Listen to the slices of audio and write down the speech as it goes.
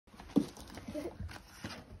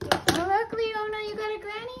got a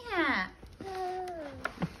granny hat. I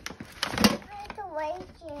have to wait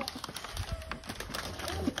it.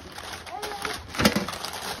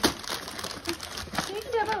 You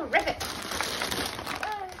can double rip it.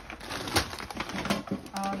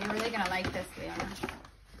 Oh, you're really gonna like this, Leona.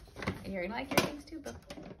 You're gonna like your things too, Boo.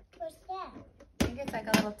 What's that? I think it's like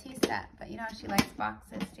a little tea set, but you know how she likes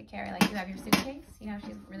boxes to carry. Like you have your suitcase. You know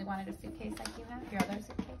she really wanted a suitcase like you have. Your other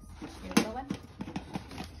suitcase. Your little one.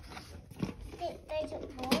 There's a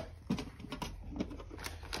book.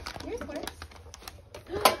 Yours works.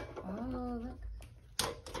 Oh, look.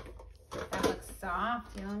 That looks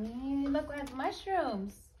soft, yummy. Look, it has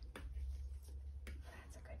mushrooms.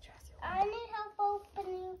 That's a good dress. I need help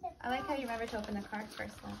opening the I like how you remember to open the card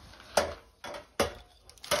first, though.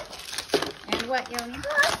 And what, Yoni?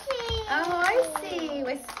 coffee. Oh, I see.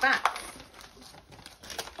 With spots.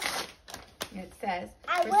 It says,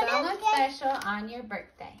 I for would've someone guessed- special on your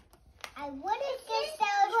birthday. I would have guessed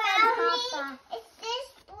that was from Papa. Is this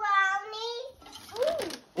brownie?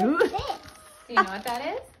 Ooh, what's this? Do you know what that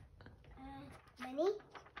is? Money?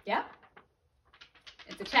 Yep.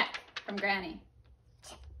 It's a check from Granny.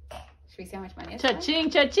 Should we see how much money it's Cha-ching,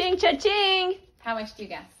 cha-ching, cha-ching. How much do you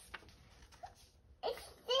guess? Is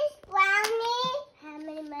this brownie? How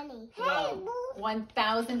many money? Hey, boo.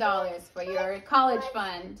 $1,000 for your college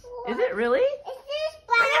fund. Is it really? Is this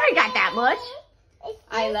brownie? I never got that much. Is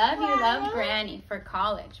I this love you, love brownie? Granny for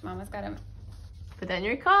college. Mama's got a... Put that in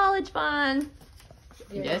your college fund.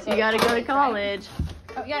 your Yes, you gotta go to right? college.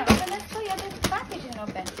 Oh, you gotta open this too? You have the package and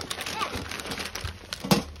open.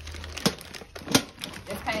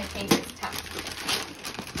 This kind of tape is tough.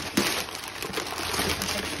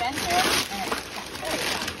 It's expensive and it's tough. Very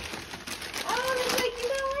tough. Oh, looks like you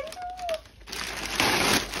got one too.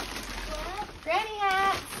 What? Granny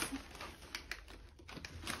hats.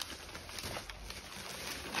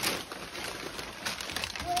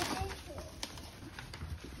 What is it?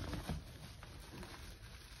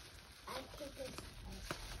 I think it's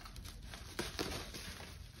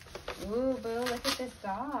Ooh, Boo, look at this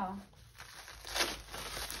doll.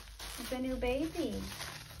 It's a new baby. baby.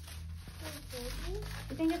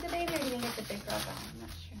 You think it's a baby or do you think it's a big girl doll? I'm not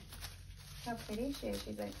sure. How pretty she is.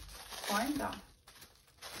 She's a corn doll.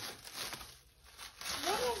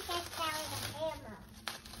 What is that sound of a hammer?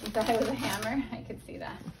 You thought it was a hammer? I could see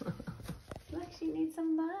that. Look, she needs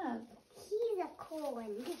some love. He's a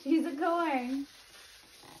corn. She's a corn.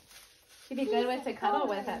 She'd be good with to cuddle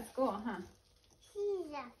with at school, huh?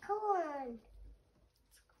 He's a corn.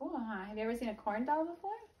 It's cool, huh? Have you ever seen a corn doll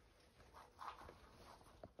before?